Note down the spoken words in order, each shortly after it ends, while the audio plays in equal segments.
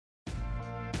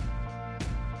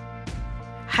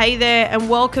Hey there, and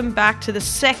welcome back to the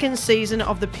second season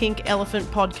of the Pink Elephant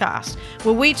podcast,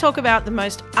 where we talk about the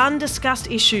most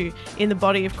undiscussed issue in the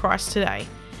body of Christ today.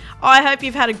 I hope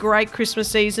you've had a great Christmas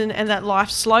season and that life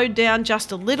slowed down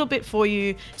just a little bit for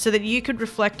you so that you could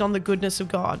reflect on the goodness of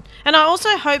God. And I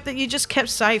also hope that you just kept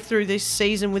safe through this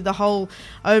season with the whole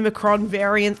Omicron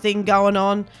variant thing going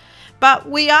on. But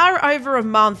we are over a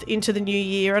month into the new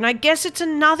year, and I guess it's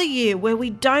another year where we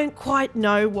don't quite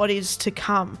know what is to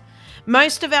come.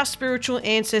 Most of our spiritual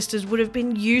ancestors would have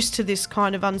been used to this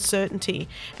kind of uncertainty,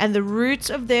 and the roots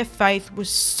of their faith were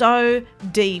so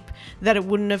deep that it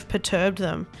wouldn't have perturbed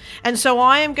them. And so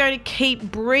I am going to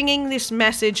keep bringing this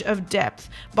message of depth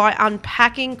by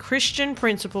unpacking Christian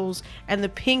principles and the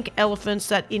pink elephants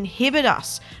that inhibit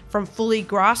us from fully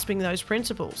grasping those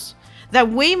principles, that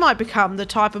we might become the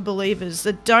type of believers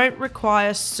that don't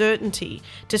require certainty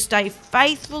to stay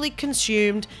faithfully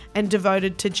consumed and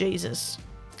devoted to Jesus.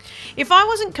 If I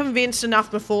wasn't convinced enough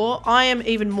before, I am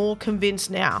even more convinced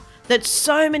now that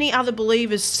so many other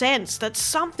believers sense that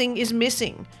something is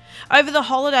missing. Over the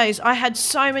holidays, I had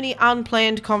so many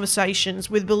unplanned conversations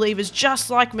with believers just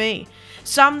like me,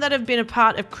 some that have been a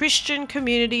part of Christian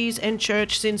communities and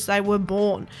church since they were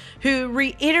born, who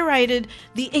reiterated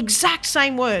the exact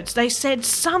same words. They said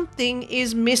something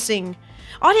is missing.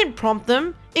 I didn't prompt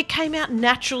them. It came out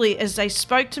naturally as they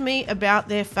spoke to me about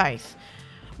their faith,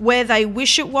 where they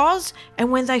wish it was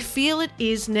and when they feel it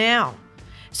is now.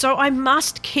 So I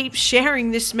must keep sharing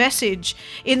this message.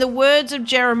 In the words of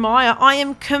Jeremiah, I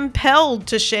am compelled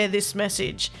to share this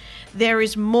message. There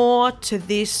is more to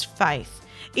this faith.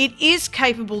 It is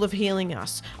capable of healing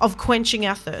us, of quenching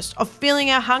our thirst, of filling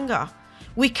our hunger.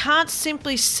 We can't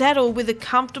simply settle with a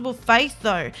comfortable faith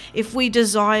though if we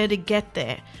desire to get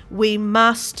there. We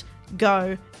must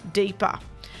go deeper.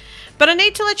 But I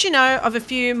need to let you know of a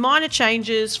few minor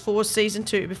changes for season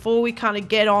 2 before we kind of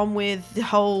get on with the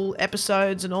whole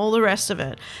episodes and all the rest of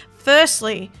it.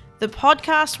 Firstly, the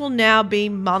podcast will now be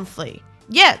monthly.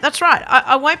 Yeah, that's right.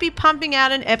 I won't be pumping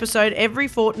out an episode every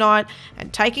fortnight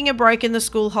and taking a break in the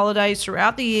school holidays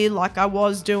throughout the year like I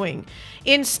was doing.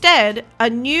 Instead, a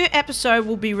new episode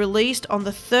will be released on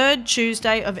the third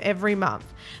Tuesday of every month.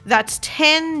 That's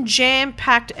 10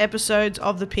 jam-packed episodes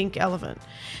of The Pink Elephant.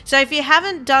 So if you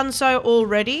haven't done so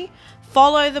already,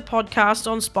 follow the podcast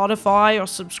on Spotify or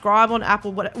subscribe on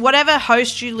Apple, whatever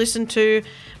host you listen to,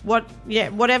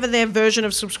 whatever their version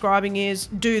of subscribing is,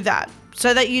 do that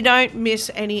so that you don't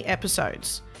miss any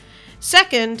episodes.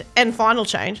 Second and final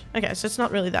change, okay, so it's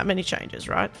not really that many changes,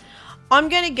 right? I'm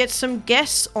going to get some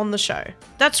guests on the show.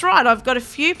 That's right, I've got a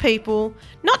few people,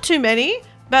 not too many,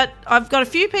 but I've got a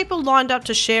few people lined up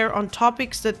to share on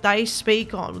topics that they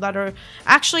speak on that are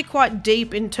actually quite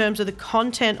deep in terms of the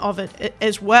content of it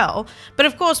as well. But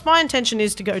of course, my intention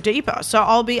is to go deeper. So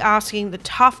I'll be asking the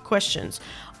tough questions,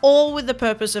 all with the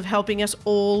purpose of helping us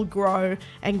all grow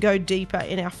and go deeper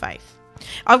in our faith.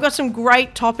 I've got some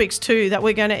great topics too that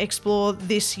we're going to explore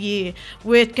this year.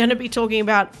 We're going to be talking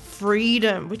about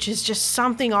freedom, which is just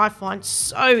something I find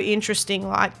so interesting,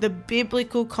 like the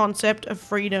biblical concept of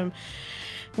freedom.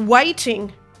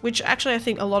 Waiting, which actually I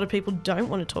think a lot of people don't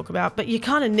want to talk about, but you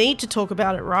kind of need to talk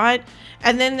about it, right?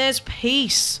 And then there's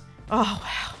peace. Oh,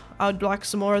 wow. I'd like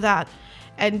some more of that.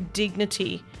 And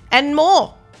dignity and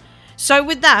more. So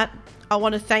with that, I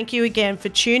want to thank you again for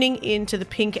tuning in to the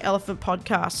Pink Elephant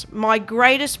podcast. My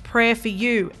greatest prayer for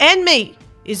you and me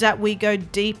is that we go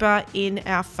deeper in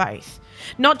our faith.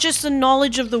 Not just the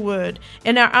knowledge of the word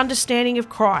and our understanding of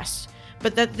Christ,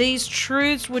 but that these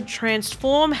truths would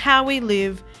transform how we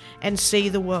live and see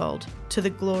the world to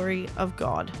the glory of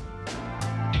God.